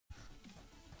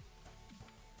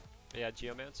Yeah,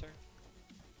 Geomancer.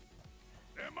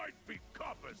 There might be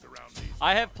coppers around these.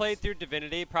 I have played through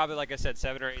Divinity probably, like I said,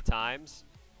 7 or 8 times,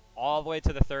 all the way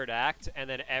to the 3rd act, and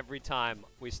then every time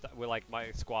we like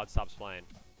my squad stops playing.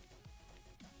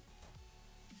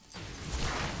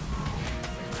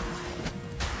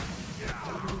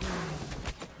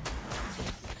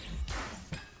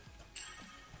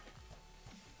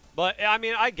 But I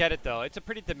mean, I get it though. It's a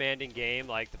pretty demanding game,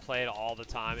 like to play it all the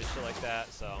time and shit like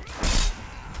that. So.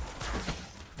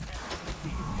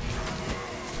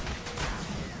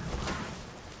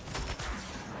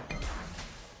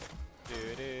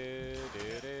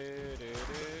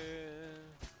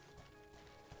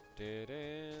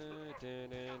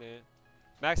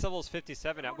 Max level is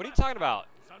 57 now. What are you talking about?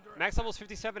 Max level is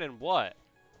 57 and what?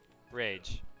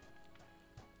 Rage.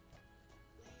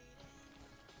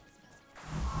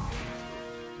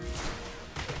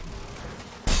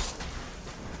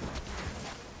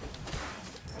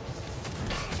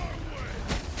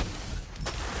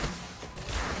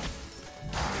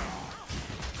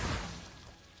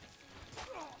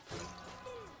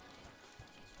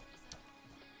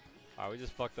 Alright, we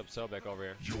just fucked up Sobek over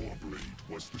here.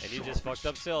 And you just fucked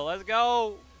up Syl. Let's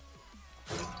go!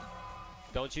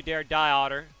 Don't you dare die,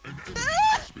 Otter.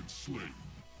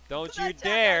 Don't you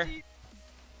dare!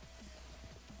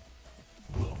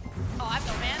 Oh, I have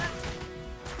no mana?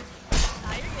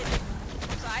 Nah, you're good.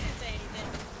 So I didn't say anything.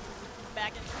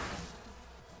 Back in.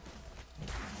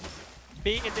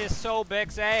 Beating this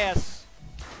Sobek's ass.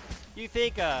 You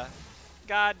think a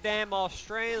goddamn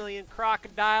Australian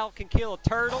crocodile can kill a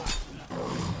turtle?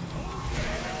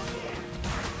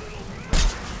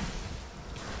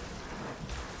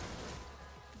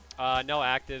 No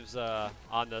actives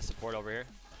on the support over here.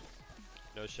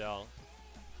 No shell.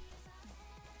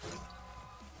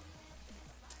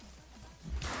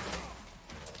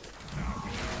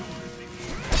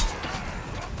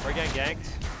 We're getting ganked.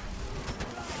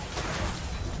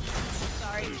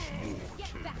 Sorry.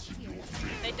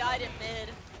 They died in mid.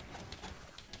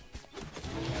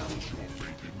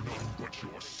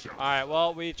 Alright,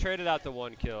 well, we traded out the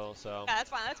 1 kill, so. Yeah, that's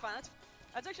fine, that's fine.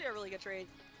 That's actually a really good trade.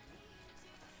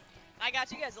 I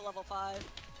got you guys at level 5.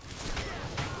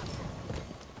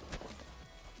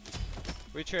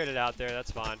 We traded out there,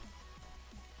 that's fine.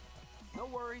 No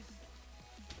worries.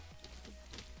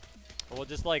 We'll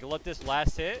just like let this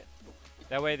last hit.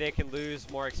 That way they can lose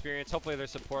more experience. Hopefully their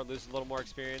support loses a little more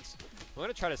experience. I'm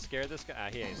gonna try to scare this guy. Ah,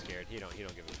 he ain't scared. He don't give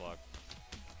a fuck.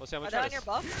 We'll see. I'm gonna Are try they on to.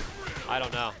 your buff? I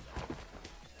don't know.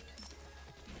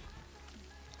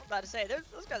 I'm about to say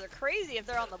those guys are crazy if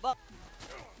they're on the buff.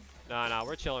 No,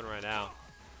 we're chilling right now.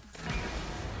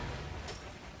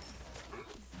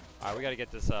 Alright, we gotta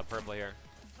get this purple here.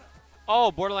 Oh,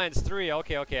 Borderlands 3.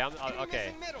 Okay. Okay. I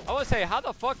want to say, how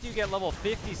the fuck do you get level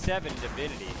 57 in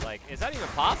Divinity? Like, is that even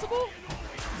possible?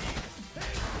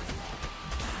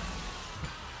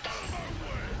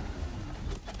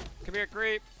 Come here,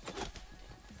 creep.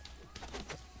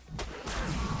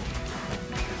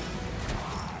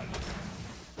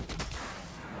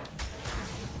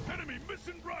 Enemy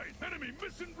missing right. Enemy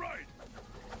missing right.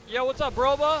 Yo, what's up,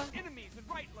 Broba? Enemies in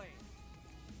right lane.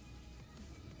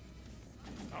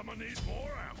 I'm gonna need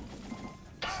more ammo.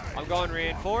 I'm going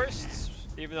reinforced,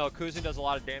 even though Kuzen does a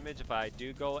lot of damage. If I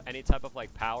do go any type of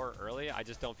like power early, I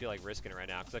just don't feel like risking it right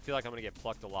now because I feel like I'm gonna get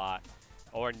plucked a lot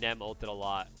or Nem ulted a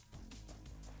lot.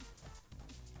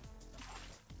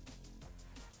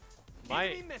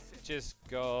 Might just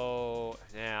go.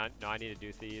 Nah, no, I need to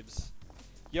do Thebes.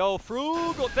 Yo,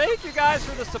 Frugal, thank you guys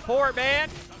for the support, man.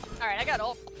 All right, I got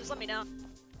ult. Just let me know.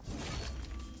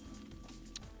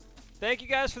 Thank you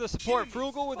guys for the support.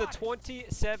 Frugal with the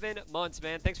 27 months,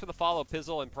 man. Thanks for the follow,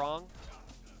 Pizzle and Prong.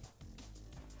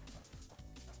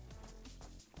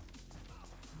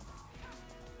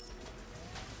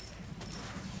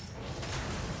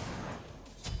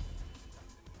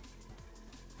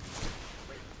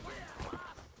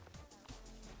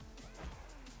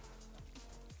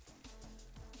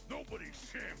 Nobody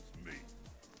shams me.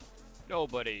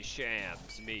 Nobody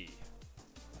shams me.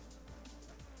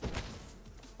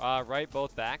 Right,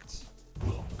 both backed.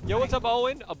 Yo, what's up,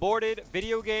 Owen? Aborted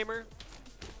video gamer.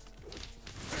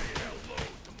 Say hello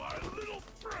to my little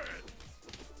friend.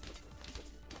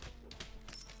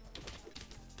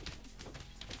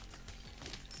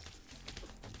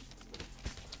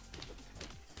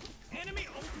 Enemy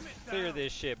ultimate down. Clear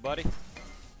this shit, buddy.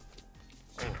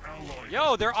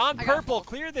 Yo, they're on purple.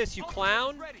 Clear this, you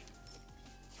clown. Ready.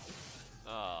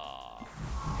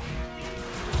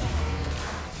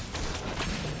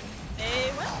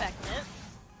 They went back mid.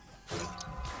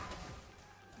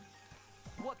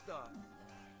 What the?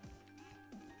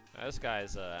 This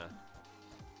guy's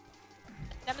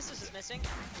Nemesis is missing.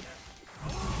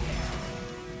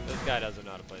 this guy doesn't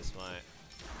know how to play Smite.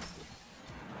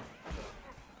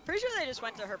 Pretty sure they just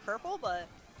went to her purple, but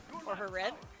or her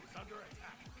red.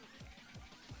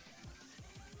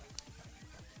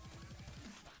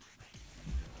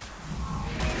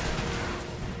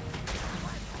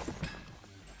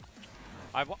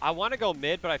 I want to go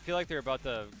mid, but I feel like they're about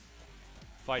to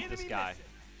fight this guy.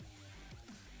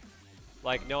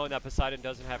 Like, knowing that Poseidon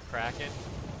doesn't have Kraken.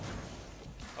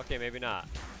 Okay, maybe not.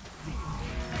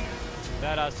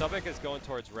 That Sobek is going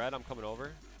towards red. I'm coming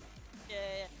over.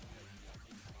 Yeah.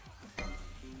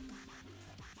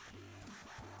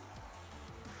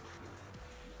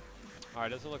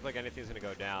 Alright, doesn't look like anything's going to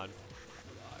go down.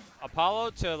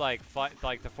 Apollo to, like, fight,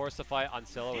 like, to force the fight on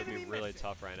Scylla would be really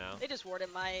tough right now. They just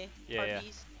warded my Yeah.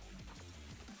 RPs.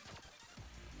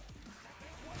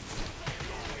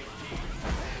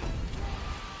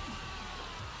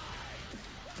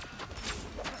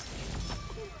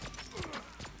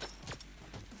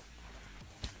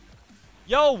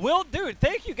 Yo, Will, dude,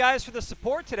 thank you guys for the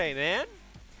support today, man.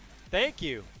 Thank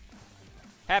you.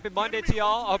 Happy Monday to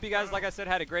y'all. I hope you guys, like I said,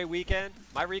 had a great weekend.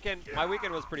 My weekend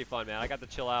was pretty fun, man. I got to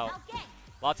chill out.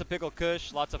 Lots of pickled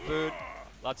kush, lots of food,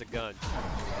 lots of guns.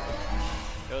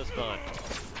 It was fun.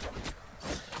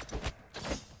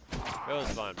 It was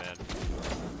fun, man.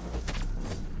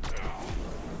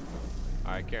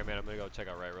 All right, Karen, man, I'm gonna go check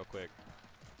out right real quick.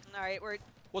 All right, we're.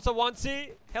 What's up,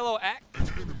 1C? Hello, Act.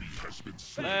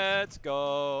 Let's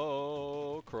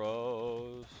go,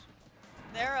 Crows.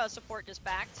 Their support just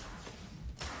backed.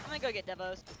 I'm gonna go get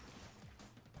Devos.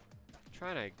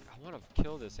 I want to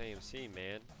kill this AMC,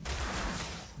 man.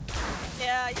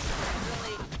 Yeah, he's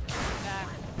really back.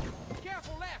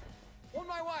 Careful left. On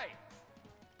my way.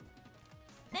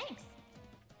 Thanks.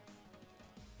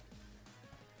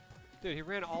 Dude, he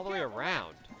ran all the way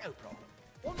around. No problem.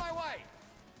 On my way.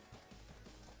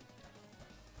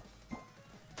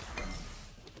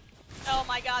 Oh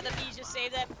my god, the bees just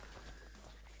saved it.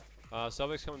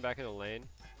 Sobek's coming back in the lane.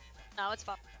 No, it's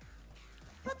fine.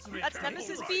 That's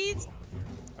Nemesis beads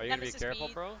Are you gonna be Nemesis careful,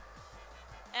 bead. bro?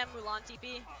 and Mulan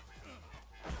TP.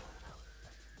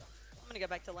 I'm gonna go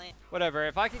back to lane. Whatever.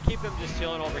 If I can keep them just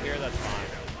chilling over here, that's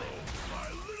fine. My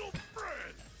little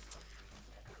friend.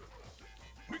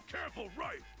 Be careful,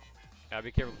 right? Yeah,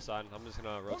 be careful, Poseidon. I'm just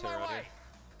gonna rotate On my around way. here.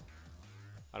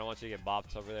 I don't want you to get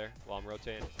bopped over there while I'm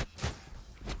rotating.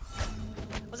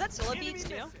 Was that Scylla beads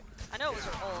too? I know it was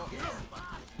her ult.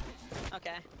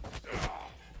 Okay.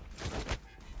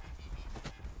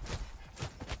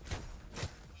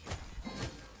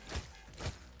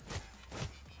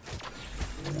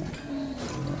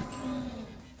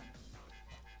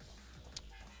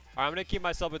 Alright, I'm gonna keep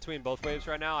myself between both waves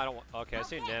right now. I don't. Okay, I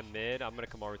see Nem mid. I'm gonna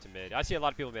come over to mid. I see a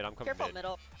lot of people mid. I'm coming Careful mid.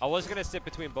 middle. I was gonna sit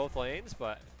between both lanes,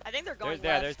 but I think they're going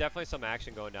yeah, left. there's definitely some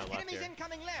action going down left Enemies here.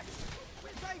 incoming left.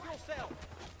 Save yourself.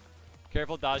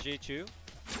 Careful, Daji, Chu.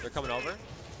 They're coming over.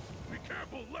 Be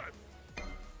careful, left.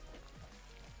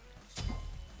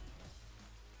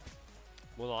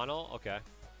 Mulano, okay.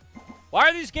 Why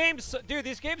are these games, dude?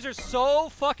 These games are so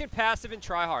fucking passive and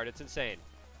try hard. It's insane.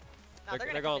 No, they're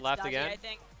gonna going convince left Dodgy, again? I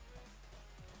think.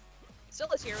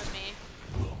 Scylla's here with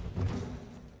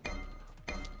me.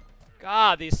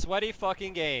 God, these sweaty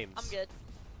fucking games. I'm good.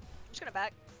 I'm just gonna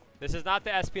back. This is not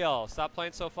the SPL. Stop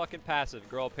playing so fucking passive.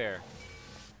 Grow a pair.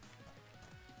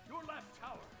 Your left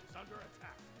tower is under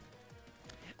attack.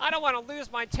 I don't want to lose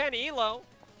my 10 elo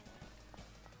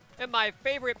in my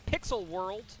favorite pixel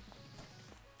world.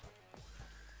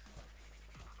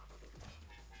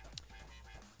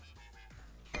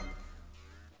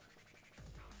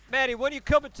 Matty, when are you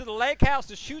coming to the lake house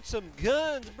to shoot some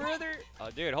guns, brother? Oh,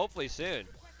 dude, hopefully soon.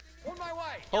 On my way.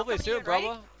 Hopefully coming soon, in, right?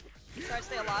 brother. Try to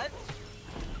stay alive.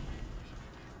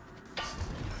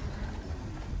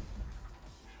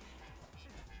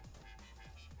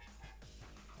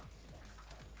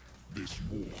 This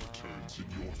war turns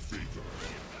in your favor.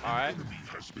 All right. Enemy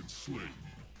has been slain.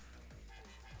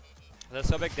 That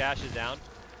so big dash is down.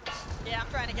 Yeah, I'm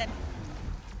trying to get.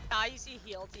 Ah, you see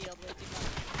healed way too much.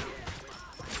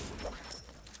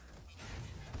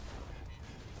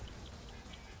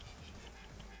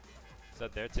 Is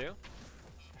that there too?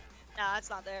 Nah, it's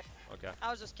not there. Okay.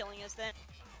 I was just killing his thing.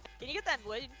 Can you get that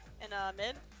wood in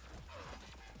mid?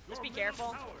 Just be Your careful.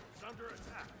 middle tower is under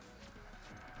attack.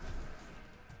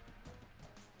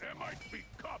 There might be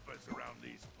coppers around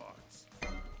these parts.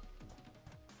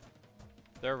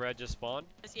 Their red just spawned.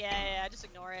 Yeah, just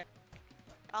ignore it.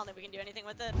 I don't think we can do anything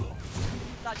with it.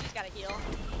 Thought she's gotta heal.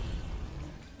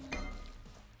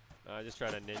 I just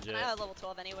tried to ninja I it. have level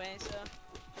 12 anyway, so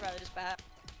I'd rather just bat.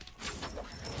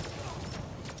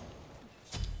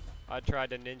 I tried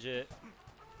to ninja it.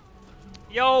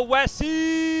 Yo,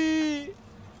 Wessie!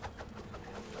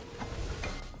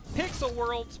 Pixel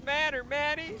worlds matter,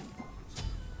 Matty.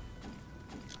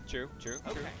 True. Okay.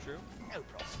 True. No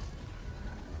problem.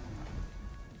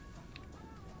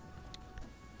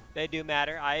 They do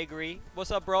matter. I agree.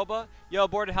 What's up, Broba? Yo,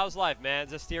 Boarded House Life, man.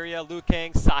 Zasteria, Liu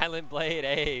Kang, Silent Blade.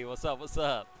 Hey, what's up? What's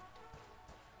up?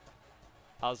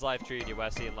 How's life treating you,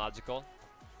 Wessie and Logical?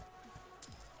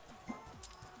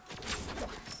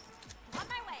 On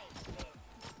my way.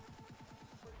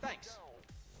 Thanks.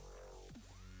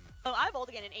 Oh, I have ult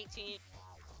again in 18.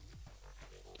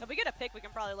 If we get a pick, we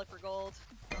can probably look for gold.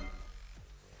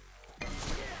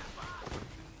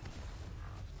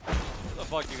 What the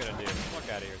fuck you gonna do?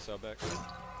 Fuck out of here, Sobek.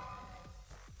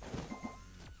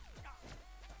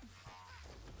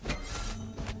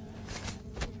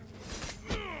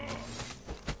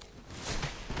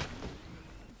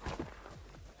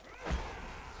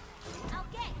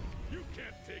 You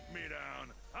can't take me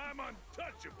down. I'm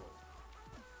untouchable.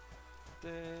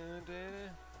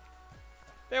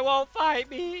 They won't fight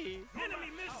me.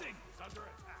 Enemy missing. He's under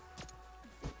attack.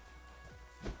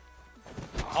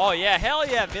 Oh yeah, hell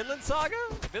yeah, Vinland Saga?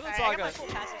 Vinland Alright, I got my Saga. full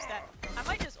passive stat. I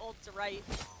might just ult to right.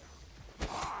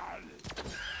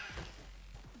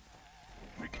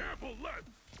 Be careful, left.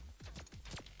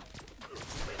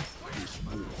 This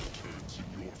war turns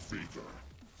in your favor.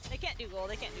 They can't do gold.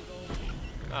 They can't do gold.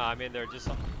 I mean, they're just.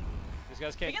 These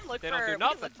guys We can't. can look They for. don't do We can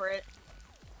nothing. look for it.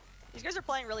 These guys are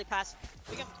playing really passive.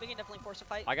 We can definitely force a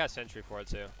fight. I got Sentry for it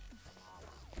too.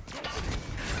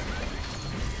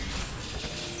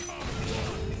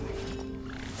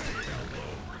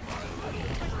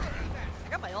 I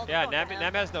got my ult. Yeah, I'm going for him.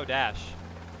 Nam has no dash.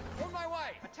 On my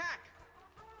way. Attack.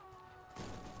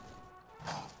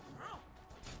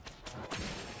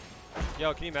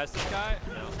 Yo, can you mess this guy?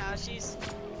 No. No, she's.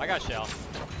 I got Shell.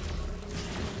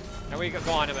 And we go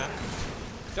on him, man.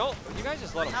 Don't. You guys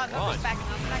just let him No, no, run. he's backing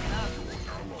up. Backing up.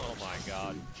 Oh my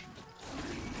god.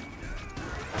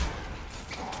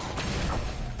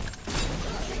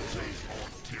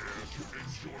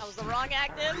 That was the wrong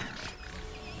active.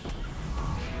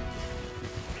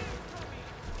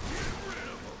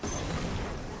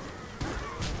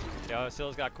 Yo,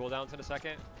 Scylla's got cooldowns in a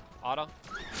second. Auto.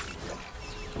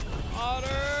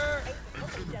 Otter!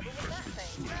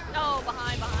 Oh,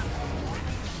 behind.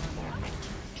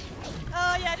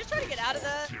 Oh yeah, just try to get out of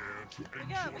that.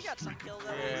 We got some kills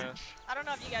at Yeah. least. I don't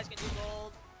know if you guys can do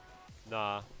gold.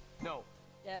 Nah. No.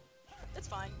 Yeah, it's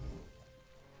fine.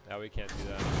 Yeah, we can't do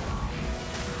that.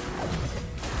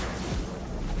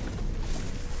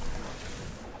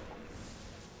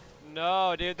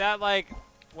 No, dude, that like,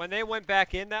 when they went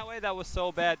back in that way, that was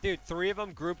so bad. Dude, 3 of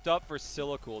them grouped up for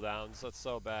Scylla cooldowns. That's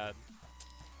so bad.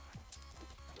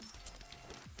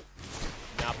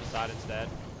 Now Poseidon's dead.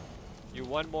 You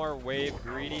one more wave,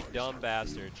 greedy, dumb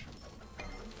bastard.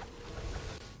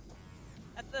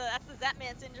 That's the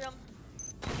Zapman syndrome.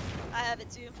 I have it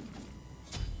too.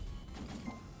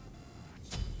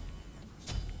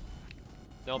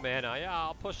 No mana. Yeah,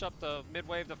 I'll push up the mid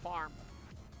wave to farm.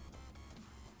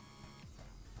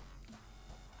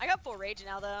 I got full rage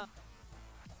now though.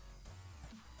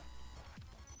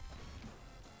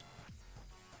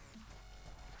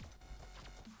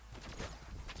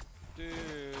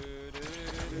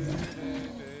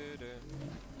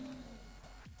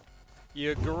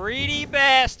 You greedy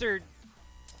bastard!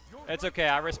 It's okay,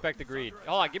 I respect the greed.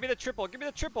 Hold on, give me the triple, give me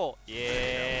the triple!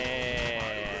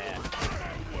 Yeah!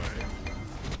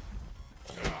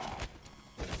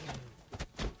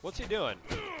 What's he doing?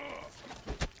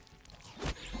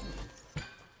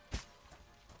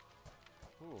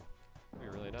 Ooh, that'd be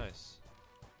really nice.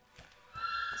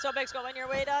 Sobek's going your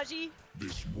way, Daji.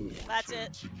 This war That's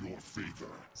turns in your favor.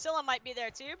 Scylla might be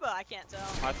there too, but I can't tell.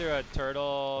 I threw a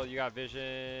turtle, you got vision.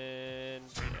 An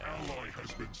ally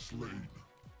has been slain.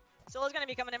 Scylla's gonna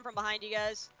be coming in from behind you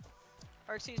guys.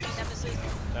 Or excuse me, Nemesis.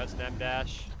 That's Nem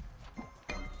Dash.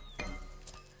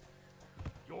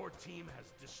 Your team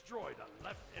has destroyed a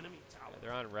left enemy tower. Yeah,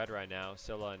 they're on red right now,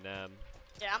 Scylla and Nem.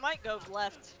 Yeah, I might go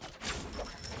left.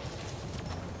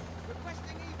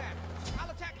 Requesting evac.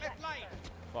 I'll attack left lane.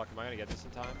 Fuck, am I gonna get this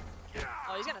in time?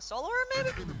 Oh, he's gonna solo her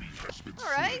maybe? Enemy has been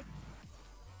Alright.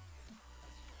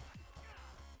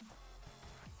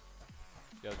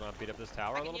 You guys wanna beat up this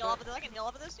tower I a can little heal off bit? of this. I can heal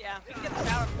off of this. Yeah, we can get this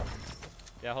tower.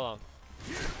 Yeah, hold on.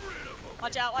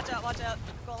 Watch out, watch out, watch out.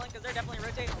 Colin, because they're definitely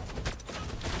rotating.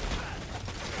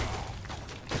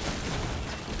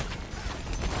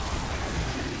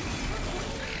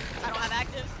 I don't have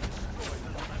active.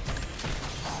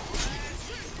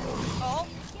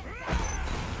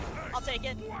 take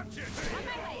it. Watch it. Say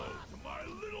hello to my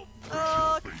little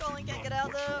Oh, Colin can't get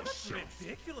out though.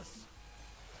 ridiculous.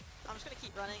 I'm just gonna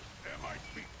keep running.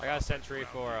 I got a sentry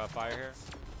for fire here.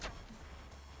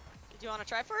 Do you want to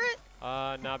try for it?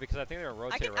 No, because I think they're gonna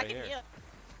rotate right here. Yeah.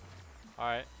 All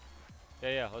right.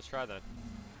 Yeah, let's try then.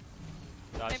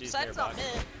 Maybe Poseidon's on mid.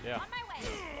 Yeah.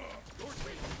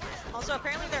 Also,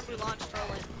 apparently they're Mulan's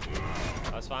trolling.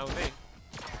 That's fine with me.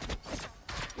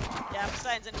 Yeah,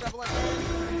 Poseidon's in trouble in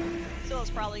mid. Still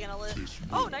is probably gonna live.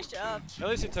 Oh, nice job. At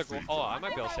least he took one. Oh, I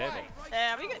might be able to save him.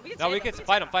 Yeah, we can No, save we him. can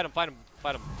fight him.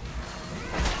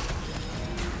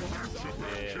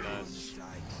 Yeah, nice.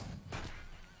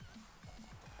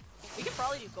 We can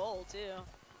probably do gold too.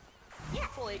 Yeah,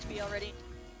 full HP already.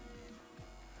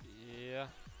 Yeah.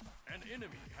 An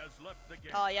enemy has left the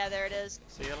game. Oh yeah, there it is.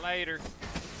 See you later.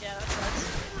 Yeah, that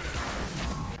sucks.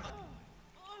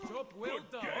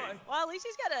 Good game. Well, at least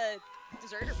he's got a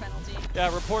deserter penalty.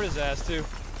 Yeah, report his ass too.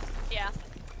 Yeah.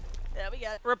 Yeah, we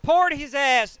got it. Report his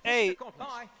ass. Hey,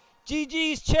 Bye.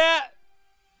 GG's chat.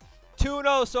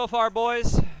 2-0 so far,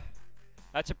 boys.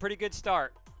 That's a pretty good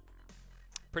start.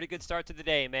 Pretty good start to the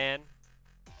day, man.